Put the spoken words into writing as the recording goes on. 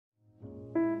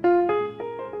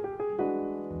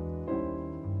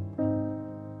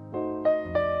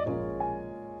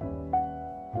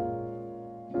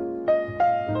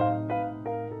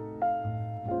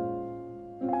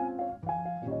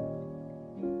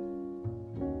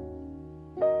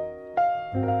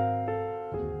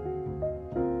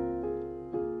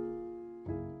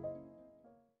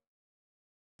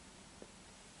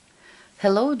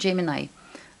Hello Gemini,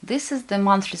 this is the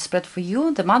monthly spread for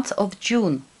you, the month of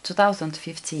June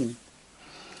 2015.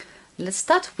 Let's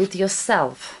start with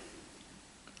yourself.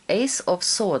 Ace of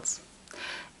Swords.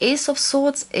 Ace of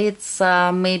Swords, it's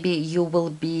maybe you will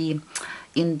be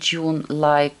in June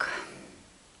like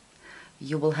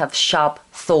you will have sharp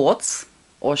thoughts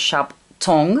or sharp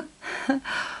tongue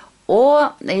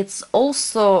or it's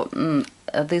also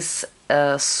this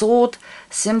sword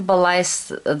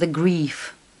symbolizes the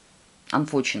grief.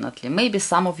 Unfortunately, maybe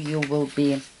some of you will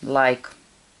be like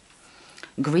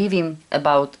grieving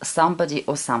about somebody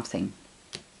or something.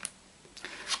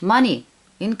 Money,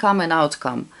 income and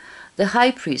outcome. The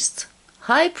High Priest.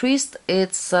 High Priest,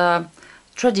 it's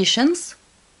traditions,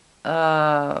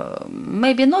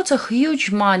 maybe not a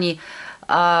huge money,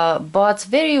 but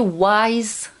very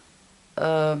wise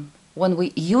when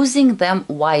we using them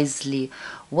wisely,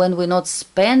 when we're not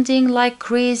spending like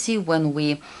crazy, when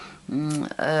we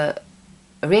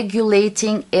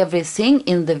regulating everything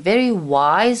in the very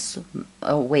wise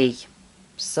way.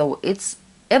 So it's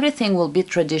everything will be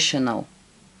traditional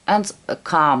and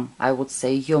calm. I would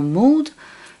say your mood,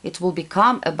 it will be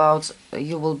calm about,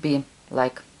 you will be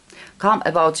like calm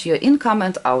about your income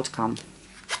and outcome.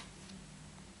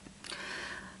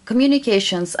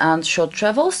 Communications and short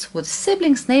travels with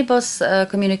siblings, neighbors,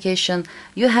 communication.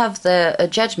 You have the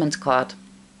Judgment card.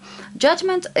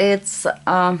 Judgment, it's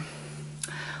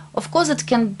of course it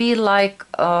can be like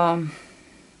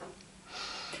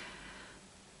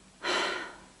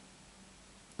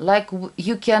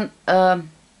you can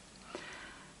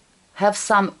have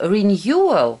some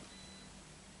renewal.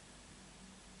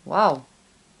 Wow,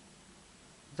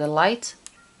 the light,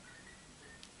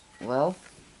 well,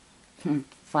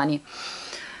 funny.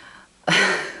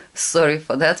 Sorry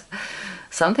for that,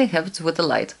 something happens with the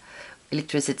light,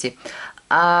 electricity.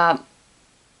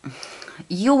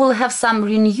 You will have some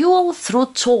renewal through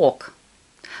talk.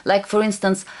 Like for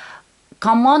instance,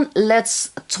 come on, let's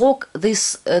talk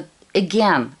this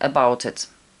again about it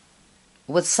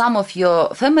with some of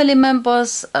your family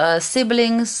members,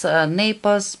 siblings,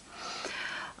 neighbors.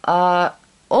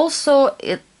 Also,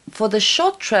 for the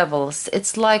short travels,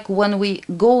 it's like when we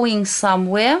going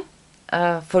somewhere.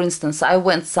 For instance, I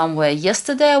went somewhere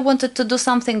yesterday, I wanted to do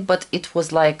something, but it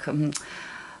was like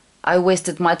I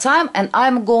wasted my time, and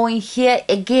I'm going here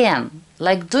again,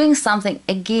 like doing something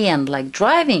again, like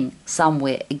driving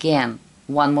somewhere again,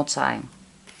 one more time.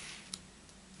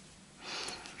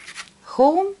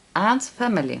 Home and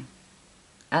family,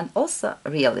 and also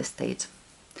real estate.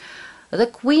 The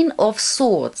Queen of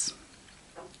Swords.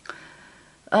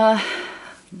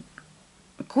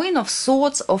 Queen of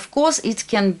Swords, of course, it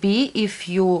can be, if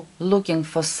you're looking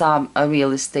for some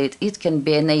real estate, it can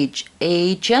be an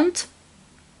agent,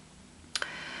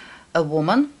 a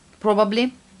woman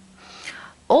probably.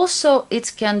 Also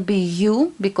it can be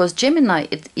you, because Gemini,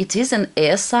 it is an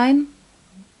air sign,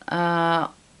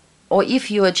 or if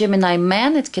you're a Gemini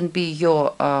man, it can be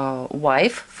your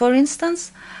wife, for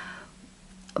instance.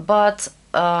 But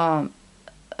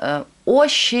or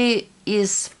she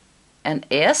is an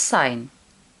air sign,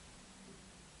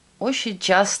 or she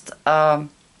just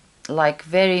like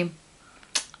very,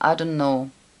 I don't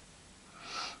know,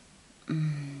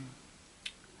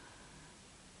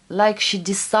 like she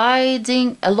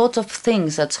deciding a lot of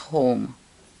things at home,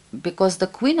 because the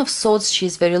Queen of Swords,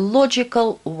 she's very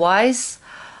logical, wise,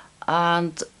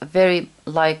 and very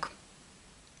like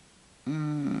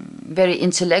very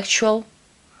intellectual.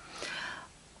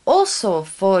 Also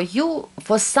for you,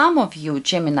 for some of you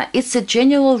Gemini, it's a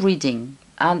general reading,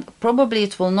 and probably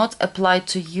it will not apply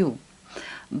to you,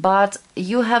 but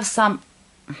you have some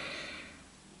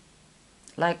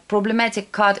like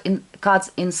problematic cards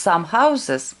in some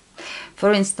houses.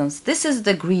 For instance, this is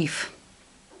the grief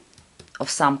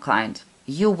of some kind.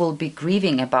 You will be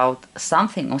grieving about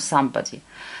something or somebody.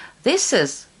 This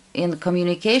is in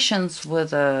communications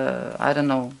with I don't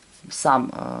know,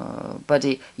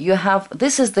 somebody. You have,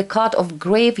 this is the card of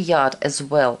graveyard as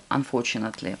well,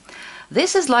 unfortunately.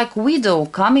 This is like widow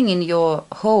coming in your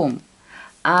home,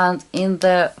 and in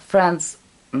the friends,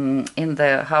 in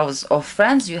the house of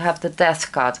friends, you have the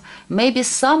Death card. Maybe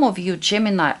some of you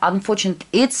Gemini, unfortunately,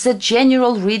 it's a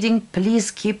general reading,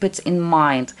 please keep it in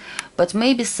mind, but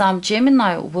maybe some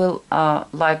Gemini will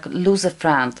like lose a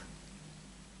friend.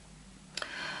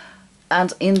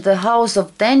 And in the house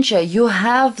of danger, you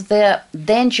have the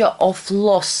danger of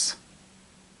loss,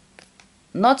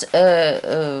 not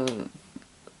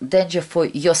danger for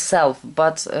yourself,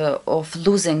 but of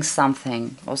losing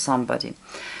something or somebody.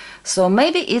 So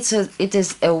maybe it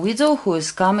is a widow who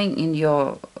is coming in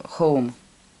your home.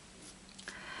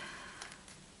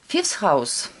 Fifth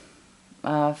house,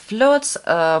 flirts,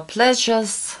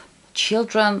 pleasures,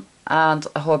 children, and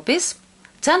hobbies.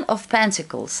 10 of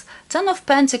Pentacles. 10 of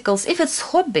Pentacles, if it's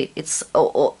hobby, it's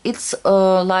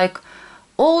like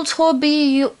old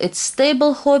hobby, it's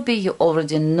stable hobby, you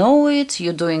already know it,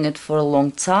 you're doing it for a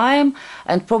long time,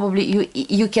 and probably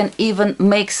you can even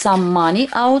make some money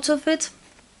out of it.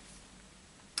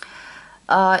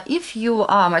 If you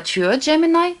are mature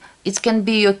Gemini, it can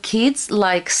be your kids,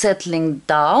 like settling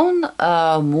down,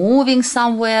 moving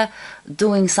somewhere,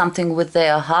 doing something with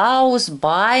their house,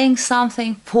 buying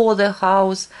something for the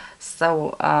house.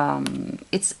 So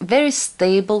it's very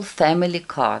stable family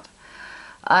card.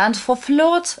 And for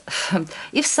flirt,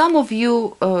 if some of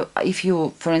you, if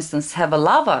you, for instance, have a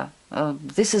lover,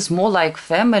 this is more like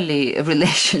family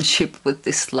relationship with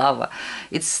this lover.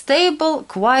 It's stable,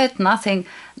 quiet, nothing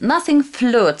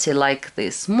flirty like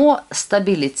this, more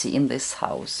stability in this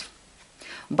house.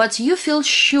 But you feel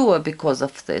sure because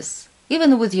of this,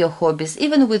 even with your hobbies,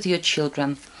 even with your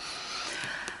children.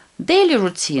 Daily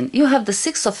routine, you have the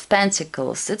 6 of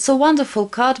Pentacles. It's a wonderful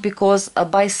card because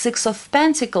by 6 of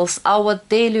Pentacles, our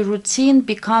daily routine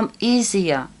become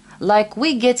easier. Like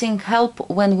we getting help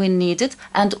when we need it,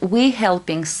 and we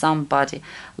helping somebody.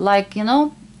 Like, you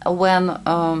know, when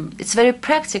it's very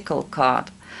practical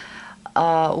card.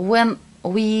 When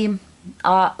we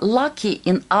are lucky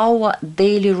in our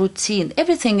daily routine,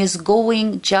 everything is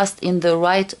going just in the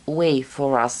right way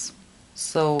for us.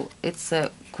 So it's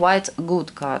a quite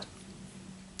good card.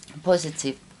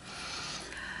 Positive.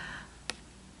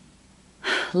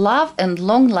 Love and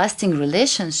long-lasting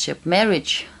relationship,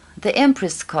 marriage. The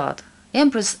Empress card.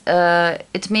 Empress,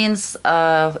 it means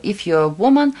if you're a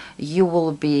woman, you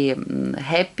will be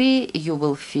happy, you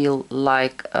will feel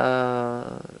like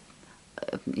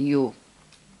you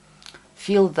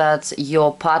feel that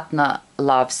your partner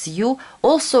loves you.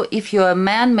 Also, if you're a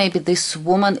man, maybe this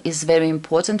woman is very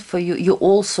important for you. You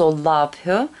also love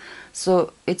her.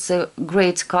 So it's a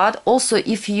great card. Also,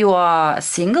 if you are a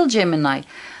single Gemini,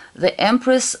 the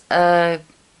Empress,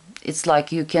 it's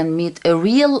like you can meet a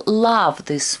real love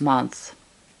this month.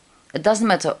 It doesn't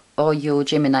matter are you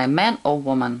Gemini man or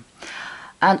woman.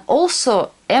 And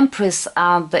also Empress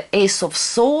and the Ace of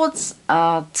Swords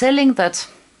are telling that,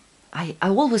 I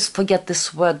always forget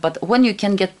this word, but when you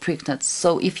can get pregnant.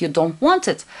 So if you don't want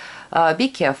it, be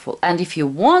careful. And if you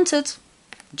want it,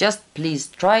 just please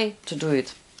try to do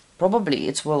it.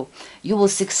 Probably you will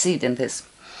succeed in this.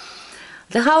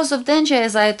 The House of Danger,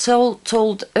 as I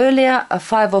told earlier, a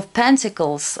 5 of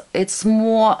Pentacles. It's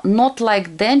more not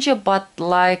like danger, but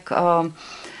like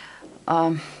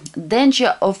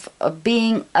danger of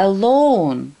being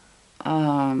alone,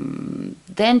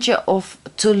 danger of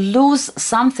to lose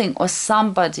something or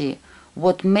somebody.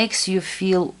 What makes you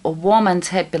feel warm and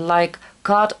happy, like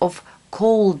card of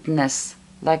coldness,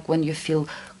 like when you feel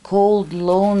cold,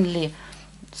 lonely.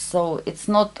 So it's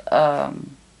not.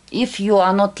 If you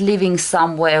are not living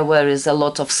somewhere where is a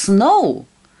lot of snow,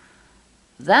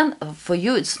 then for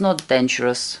you it's not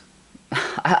dangerous.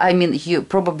 I mean, you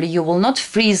will not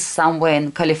freeze somewhere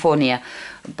in California,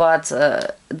 but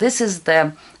this is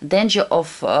the danger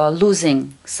of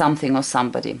losing something or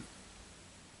somebody.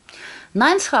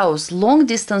 9th house, long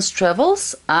distance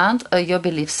travels and your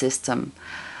belief system.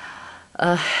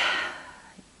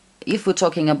 If we're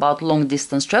talking about long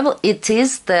distance travel, it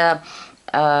is the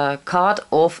card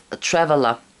of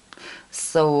traveler.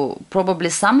 So probably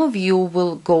some of you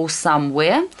will go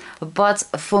somewhere, but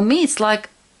for me it's like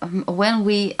when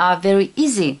we are very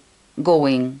easy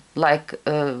going, like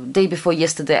day before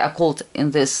yesterday I called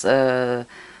in this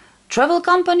travel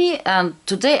company, and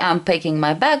today I'm packing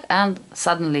my bag and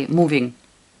suddenly moving,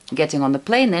 getting on the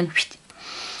plane and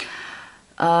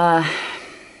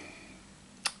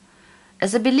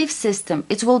as a belief system,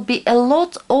 it will be a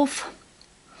lot of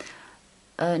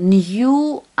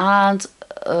new and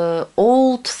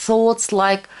old thoughts,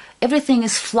 like everything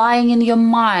is flying in your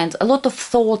mind, a lot of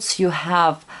thoughts you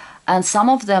have, and some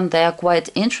of them they are quite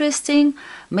interesting,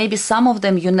 maybe some of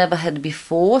them you never had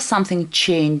before, something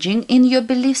changing in your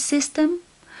belief system,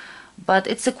 but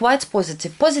it's a quite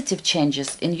positive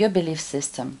changes in your belief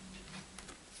system.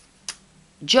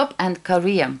 Job and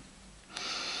career.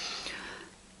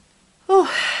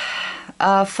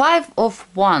 5 of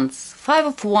Wands. 5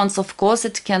 of Wands, of course,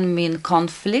 it can mean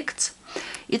conflict.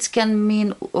 It can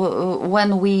mean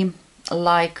when we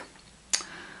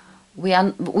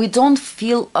don't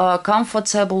feel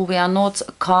comfortable, we are not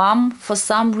calm for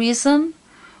some reason.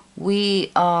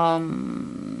 We are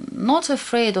not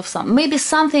afraid of maybe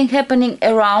something happening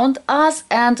around us,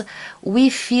 and we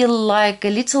feel like a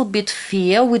little bit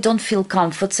fear. We don't feel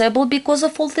comfortable because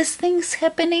of all these things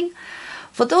happening.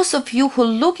 For those of you who are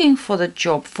looking for the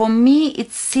job, for me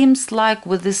it seems like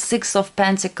with the Six of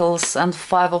Pentacles and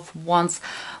Five of Wands,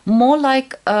 more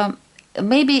like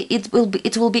maybe it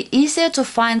will be easier to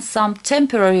find some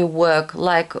temporary work,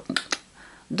 like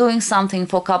doing something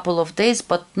for a couple of days,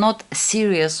 but not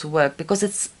serious work, because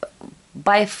it's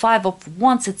by Five of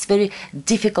Wands it's very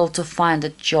difficult to find a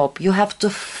job. You have to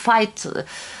fight,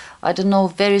 I don't know,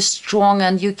 very strong,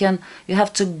 and you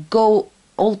have to go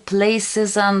all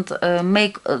places and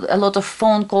make a lot of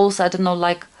phone calls. I don't know,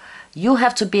 like you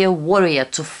have to be a warrior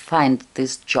to find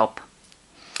this job.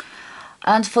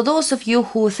 And for those of you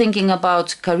who are thinking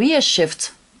about career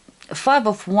shift, Five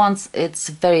of Wands, it's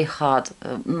very hard.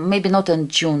 Maybe not in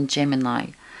June, Gemini,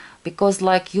 because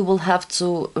like you will have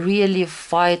to really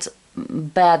fight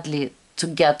badly to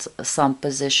get some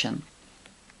position.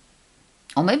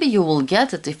 Or maybe you will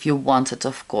get it if you want it,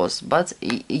 of course, but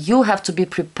you have to be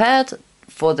prepared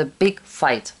for the big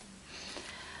fight.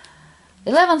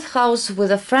 11th house with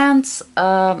the friends,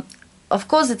 of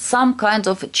course it's some kind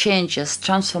of changes,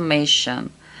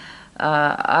 transformation.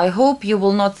 I hope you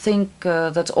will not think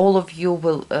that all of you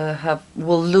will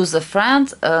lose a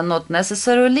friend, not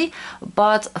necessarily,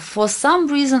 but for some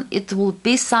reason it will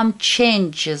be some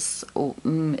changes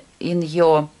in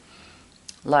your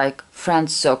like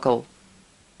friend circle.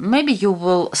 Maybe you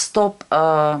will stop,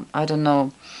 I don't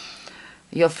know,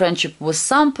 your friendship with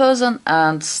some person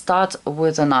and start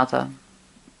with another.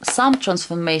 Some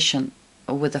transformation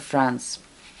with the friends.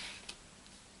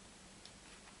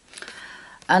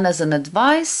 And as an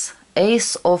advice,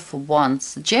 Ace of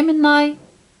Wands. Gemini,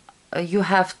 you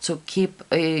have to keep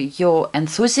your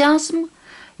enthusiasm.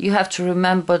 You have to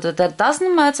remember that that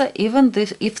doesn't matter even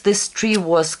if this tree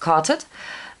was cutted.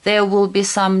 There will be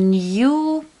some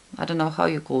new, I don't know how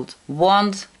you call it,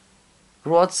 wand,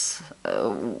 rods,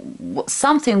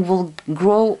 something will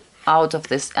grow out of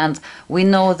this. And we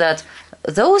know that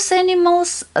those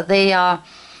animals, they are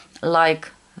like,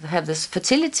 they have this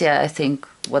fertility, I think,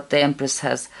 what the Empress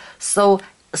has. So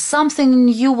something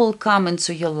new will come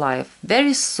into your life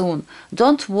very soon.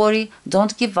 Don't worry,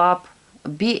 don't give up,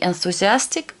 be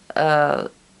enthusiastic,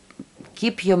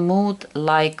 keep your mood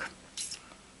like,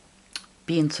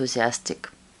 be enthusiastic,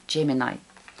 Gemini.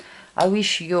 I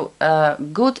wish you a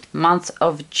good month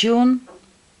of June.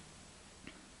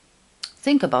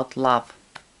 Think about love.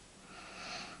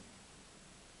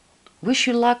 Wish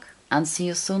you luck and see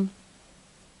you soon.